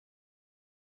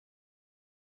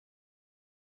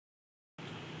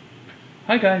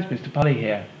Hi guys, Mr. Polley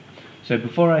here. So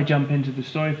before I jump into the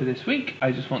story for this week,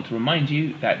 I just want to remind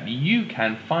you that you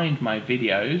can find my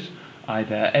videos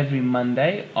either every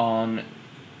Monday on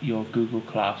your Google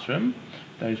Classroom.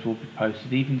 Those will be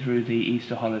posted even through the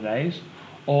Easter holidays,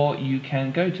 or you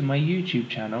can go to my YouTube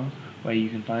channel where you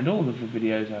can find all of the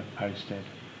videos I've posted.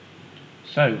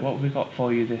 So what have we got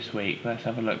for you this week? Let's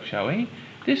have a look, shall we?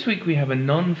 This week we have a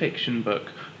non-fiction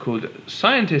book called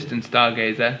Scientist and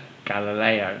Stargazer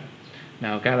Galileo.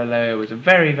 Now, Galileo was a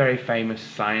very, very famous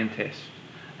scientist,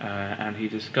 and he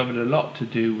discovered a lot to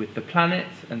do with the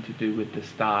planets and to do with the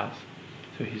stars.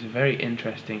 So he's a very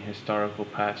interesting historical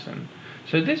person.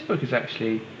 So this book is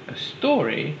actually a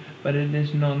story, but it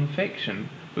is non-fiction,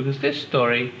 because this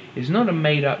story is not a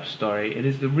made-up story, it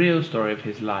is the real story of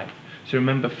his life. So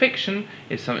remember, fiction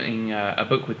is something, a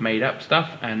book with made-up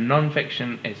stuff, and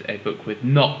non-fiction is a book with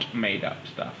not made-up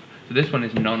stuff. So this one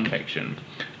is non-fiction.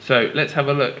 So let's have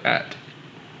a look at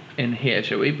in here,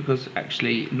 shall we? Because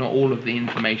actually not all of the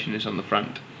information is on the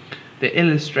front. The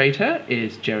illustrator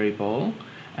is Jerry Ball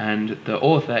and the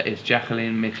author is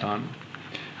Jacqueline Mitton.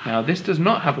 Now this does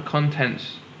not have a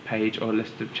contents page or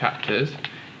list of chapters.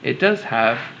 It does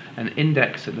have an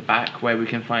index at the back where we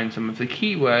can find some of the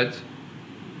keywords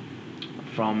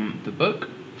from the book,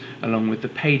 along with the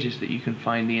pages that you can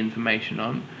find the information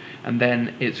on, and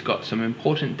then it's got some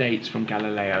important dates from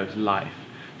Galileo's life.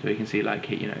 So you can see, like,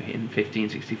 in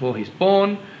 1564 he's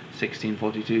born,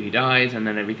 1642 he dies, and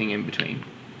then everything in between.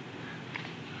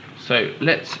 So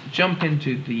let's jump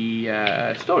into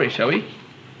the story, shall we?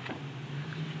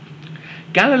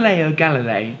 Galileo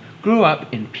Galilei grew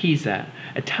up in Pisa,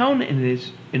 a town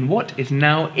in what is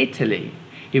now Italy.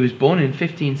 He was born in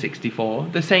 1564,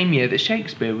 the same year that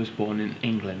Shakespeare was born in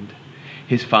England.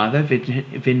 His father,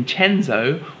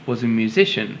 Vincenzo, was a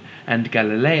musician, and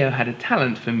Galileo had a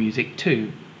talent for music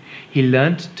too. He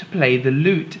learnt to play the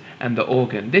lute and the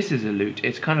organ. This is a lute,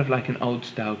 it's kind of like an old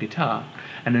style guitar,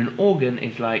 and an organ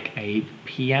is like a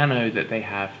piano that they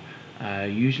have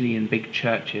usually in big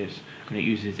churches, and it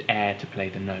uses air to play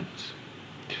the notes.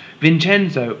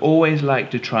 Vincenzo always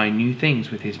liked to try new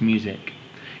things with his music.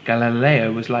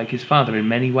 Galileo was like his father in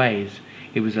many ways.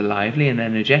 He was a lively and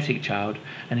energetic child,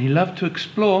 and he loved to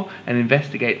explore and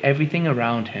investigate everything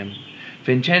around him.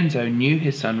 Vincenzo knew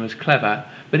his son was clever,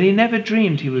 but he never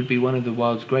dreamed he would be one of the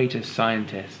world's greatest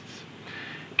scientists.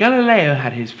 Galileo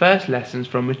had his first lessons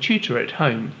from a tutor at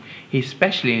home. He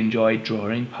especially enjoyed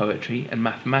drawing, poetry, and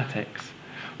mathematics.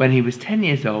 When he was 10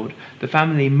 years old, the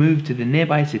family moved to the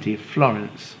nearby city of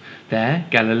Florence. There,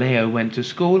 Galileo went to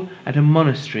school at a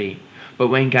monastery. But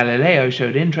when Galileo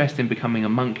showed interest in becoming a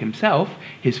monk himself,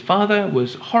 his father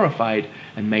was horrified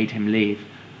and made him leave.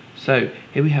 So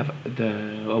here we have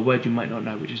a word you might not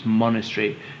know, which is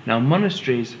monastery. Now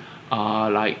monasteries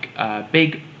are like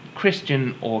big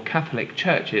Christian or Catholic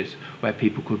churches where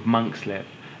people called monks live.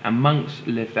 And monks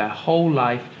live their whole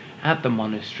life at the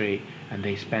monastery, and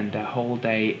they spend their whole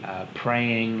day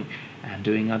praying and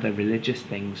doing other religious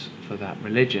things for that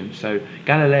religion. So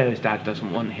Galileo's dad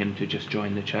doesn't want him to just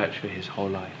join the church for his whole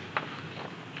life.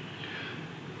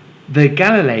 The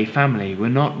Galilei family were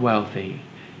not wealthy.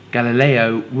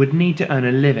 Galileo would need to earn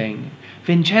a living.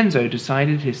 Vincenzo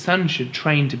decided his son should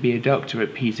train to be a doctor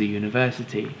at Pisa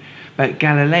University, but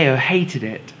Galileo hated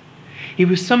it. He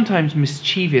was sometimes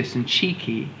mischievous and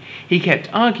cheeky. He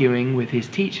kept arguing with his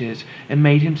teachers and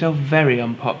made himself very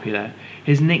unpopular.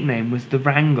 His nickname was the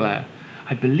Wrangler.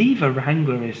 I believe a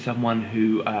wrangler is someone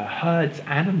who herds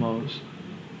animals.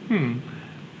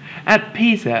 At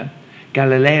Pisa,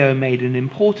 Galileo made an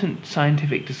important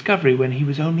scientific discovery when he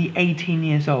was only 18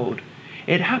 years old.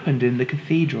 It happened in the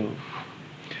cathedral.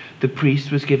 The priest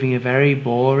was giving a very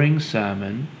boring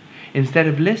sermon. Instead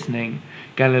of listening,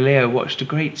 Galileo watched a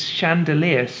great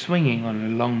chandelier swinging on a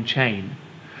long chain.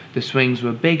 The swings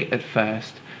were big at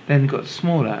first, then got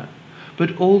smaller,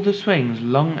 but all the swings,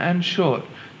 long and short,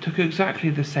 took exactly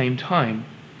the same time.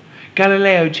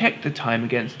 Galileo checked the time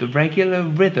against the regular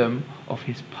rhythm of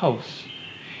his pulse.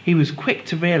 He was quick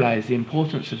to realize the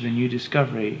importance of the new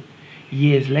discovery.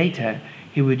 Years later,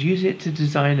 he would use it to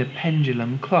design a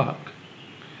pendulum clock.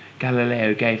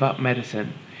 Galileo gave up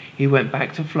medicine. He went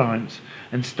back to Florence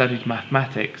and studied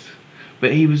mathematics,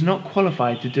 but he was not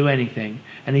qualified to do anything,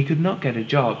 and he could not get a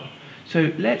job.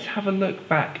 So let's have a look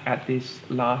back at these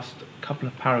last couple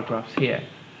of paragraphs here,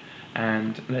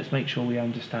 and let's make sure we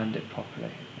understand it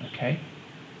properly, okay?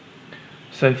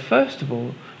 So first of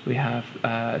all, we have,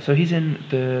 so he's in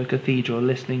the cathedral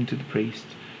listening to the priest.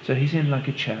 So he's in like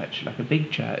a church, like a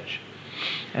big church,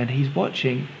 and he's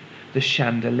watching the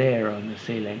chandelier on the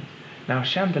ceiling. Now a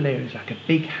chandelier is like a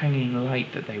big hanging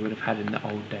light that they would have had in the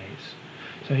old days.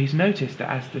 So he's noticed that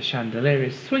as the chandelier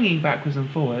is swinging backwards and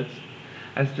forwards,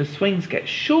 as the swings get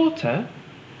shorter,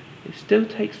 it still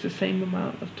takes the same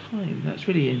amount of time. That's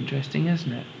really interesting,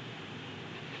 isn't it?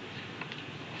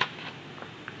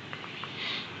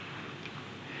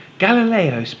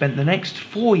 Galileo spent the next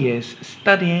 4 years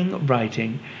studying,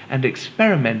 writing, and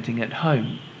experimenting at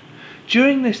home.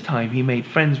 During this time he made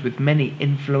friends with many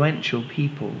influential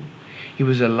people. He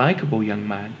was a likable young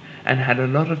man and had a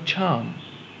lot of charm.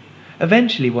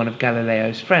 Eventually one of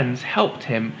Galileo's friends helped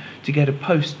him to get a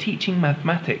post teaching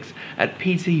mathematics at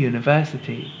Pisa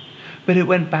University, but it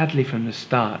went badly from the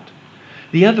start.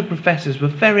 The other professors were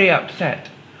very upset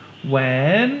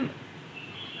when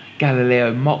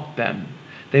Galileo mocked them.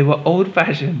 They were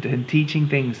old-fashioned and teaching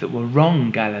things that were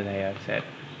wrong, Galileo said.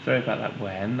 Sorry about that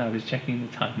when, I was checking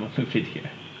the time on the video.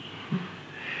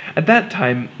 At that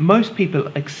time, most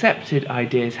people accepted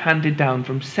ideas handed down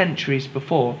from centuries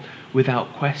before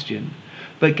without question,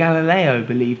 but Galileo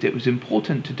believed it was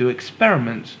important to do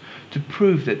experiments to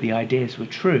prove that the ideas were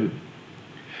true.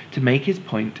 To make his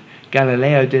point,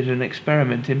 Galileo did an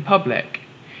experiment in public.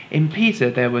 In Pisa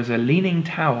there was a leaning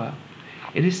tower.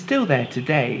 It is still there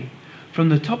today. From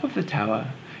the top of the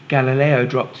tower, Galileo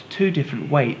dropped 2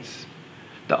 different weights.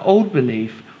 The old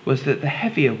belief was that the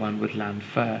heavier one would land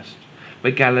first,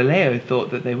 but Galileo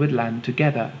thought that they would land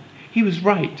together. He was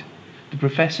right. The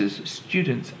professors,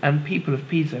 students, and people of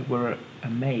Pisa were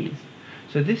amazed.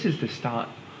 So this is the start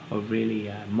of really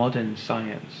modern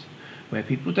science, where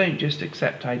people don't just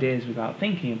accept ideas without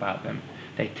thinking about them.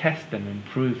 They test them and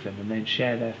prove them and then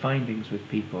share their findings with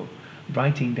people,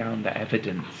 writing down the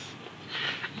evidence.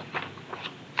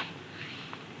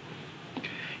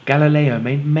 Galileo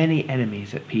made many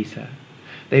enemies at Pisa.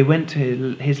 They went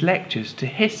to his lectures to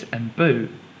hiss and boo.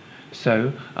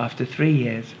 So, after 3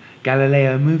 years,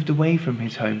 Galileo moved away from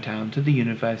his hometown to the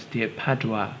University at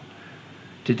Padua.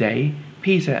 Today,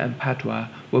 Pisa and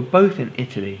Padua were both in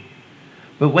Italy.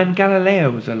 But when Galileo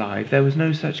was alive, there was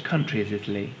no such country as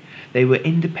Italy. They were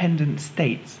independent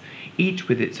states, each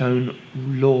with its own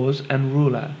laws and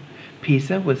ruler.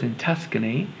 Pisa was in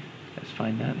Tuscany, let's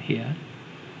find that here,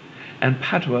 and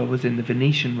Padua was in the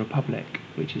Venetian Republic,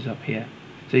 which is up here.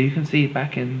 So you can see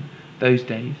back in those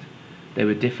days, they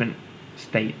were different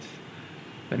states.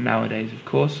 But nowadays, of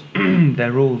course,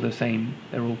 they're all the same,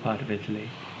 they're all part of Italy.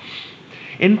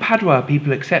 In Padua,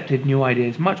 people accepted new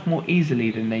ideas much more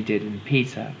easily than they did in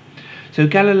Pisa. So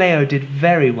Galileo did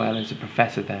very well as a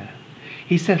professor there.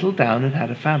 He settled down and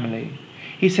had a family.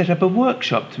 He set up a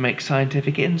workshop to make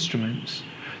scientific instruments.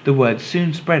 The word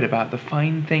soon spread about the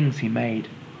fine things he made.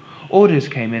 Orders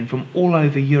came in from all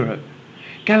over Europe.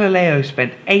 Galileo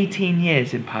spent 18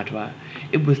 years in Padua.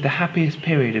 It was the happiest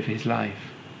period of his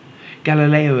life.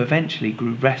 Galileo eventually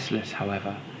grew restless,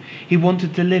 however. He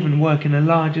wanted to live and work in a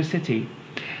larger city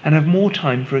and have more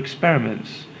time for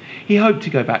experiments. He hoped to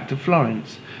go back to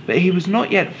Florence, but he was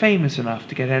not yet famous enough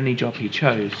to get any job he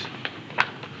chose.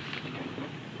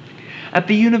 At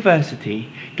the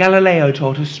university, Galileo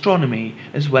taught astronomy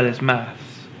as well as maths.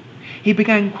 He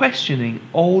began questioning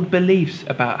old beliefs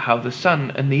about how the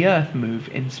sun and the earth move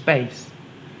in space.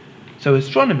 So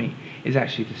astronomy is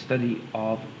actually the study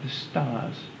of the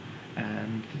stars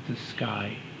and the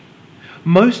sky.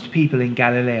 Most people in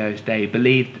Galileo's day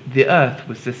believed the earth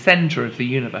was the centre of the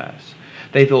universe.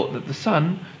 They thought that the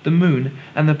sun, the moon,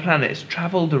 and the planets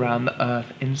travelled around the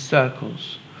earth in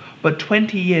circles. But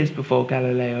 20 years before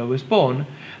Galileo was born,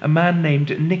 a man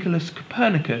named Nicholas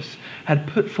Copernicus had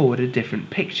put forward a different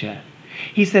picture.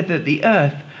 He said that the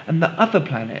earth and the other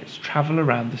planets travel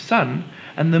around the sun,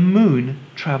 and the moon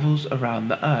travels around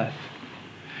the earth.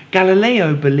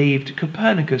 Galileo believed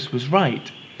Copernicus was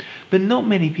right, but not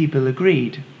many people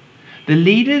agreed. The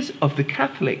leaders of the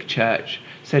Catholic Church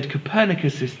said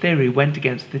Copernicus's theory went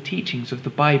against the teachings of the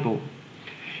Bible.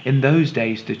 In those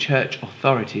days, the church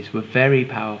authorities were very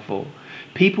powerful.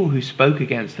 People who spoke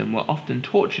against them were often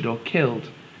tortured or killed.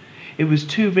 It was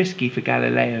too risky for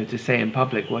Galileo to say in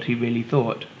public what he really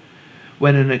thought.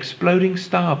 When an exploding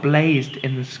star blazed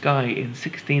in the sky in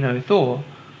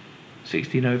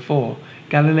 1604,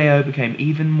 Galileo became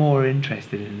even more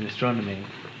interested in astronomy.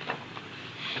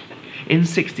 In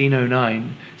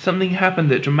 1609, something happened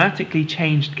that dramatically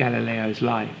changed Galileo's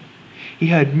life. He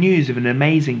heard news of an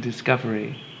amazing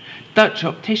discovery. Dutch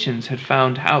opticians had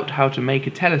found out how to make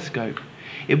a telescope.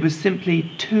 It was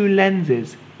simply 2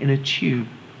 lenses in a tube,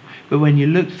 but when you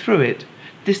looked through it,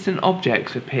 distant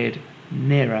objects appeared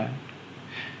nearer.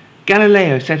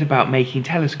 Galileo set about making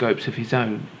telescopes of his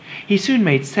own. He soon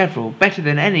made several, better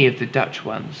than any of the Dutch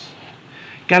ones.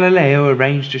 Galileo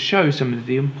arranged to show some of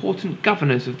the important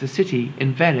governors of the city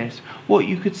in Venice what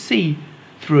you could see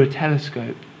through a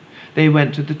telescope. They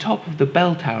went to the top of the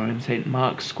bell tower in St.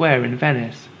 Mark's Square in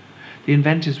Venice.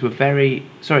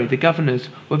 The governors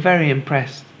were very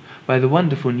impressed by the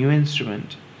wonderful new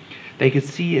instrument. They could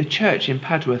see a church in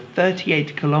Padua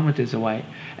 38 kilometers away,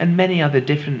 and many other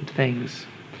different things.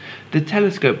 The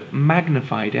telescope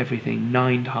magnified everything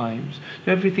 9 times,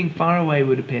 so everything far away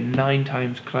would appear 9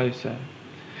 times closer.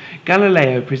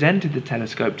 Galileo presented the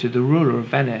telescope to the ruler of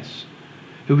Venice,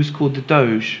 who was called the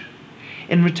Doge.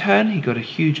 In return, he got a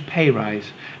huge pay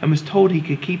rise and was told he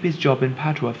could keep his job in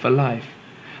Padua for life.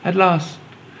 At last,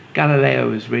 Galileo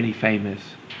was really famous.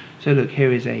 So look,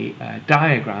 here is a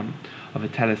diagram of a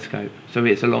telescope. So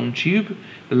it's a long tube.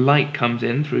 The light comes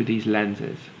in through these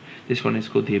lenses. This one is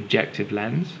called the objective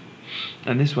lens,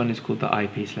 and this one is called the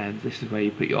eyepiece lens. This is where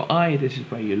you put your eye, this is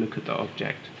where you look at the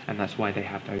object, and that's why they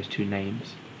have those 2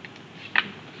 names.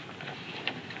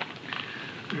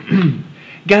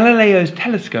 Galileo's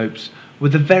telescopes were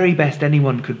the very best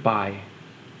anyone could buy.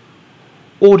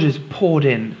 Orders poured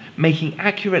in. Making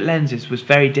accurate lenses was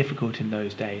very difficult in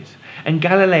those days, and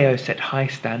Galileo set high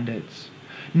standards.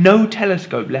 No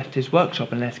telescope left his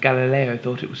workshop unless Galileo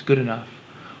thought it was good enough.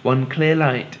 One clear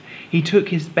night, he took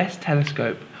his best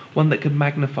telescope, one that could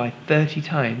magnify 30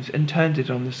 times, and turned it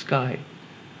on the sky.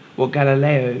 What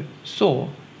Galileo saw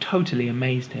totally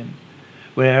amazed him.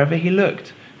 Wherever he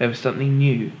looked, there was something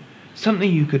new,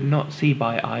 something you could not see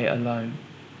by eye alone.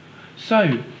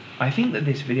 So, I think that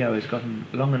this video has gotten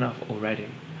long enough already.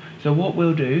 So what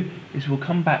we'll do is we'll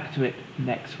come back to it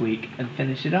next week and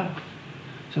finish it off.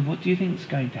 So what do you think is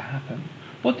going to happen?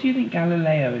 What do you think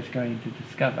Galileo is going to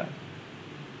discover?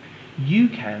 You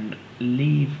can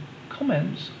leave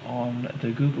comments on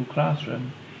the Google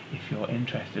Classroom if you're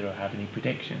interested or have any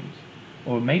predictions.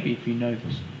 Or maybe if you know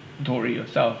the story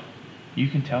yourself, you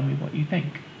can tell me what you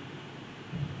think.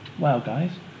 Well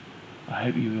guys, I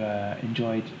hope you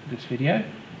enjoyed this video,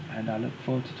 and I look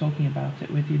forward to talking about it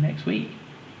with you next week.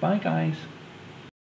 Bye guys.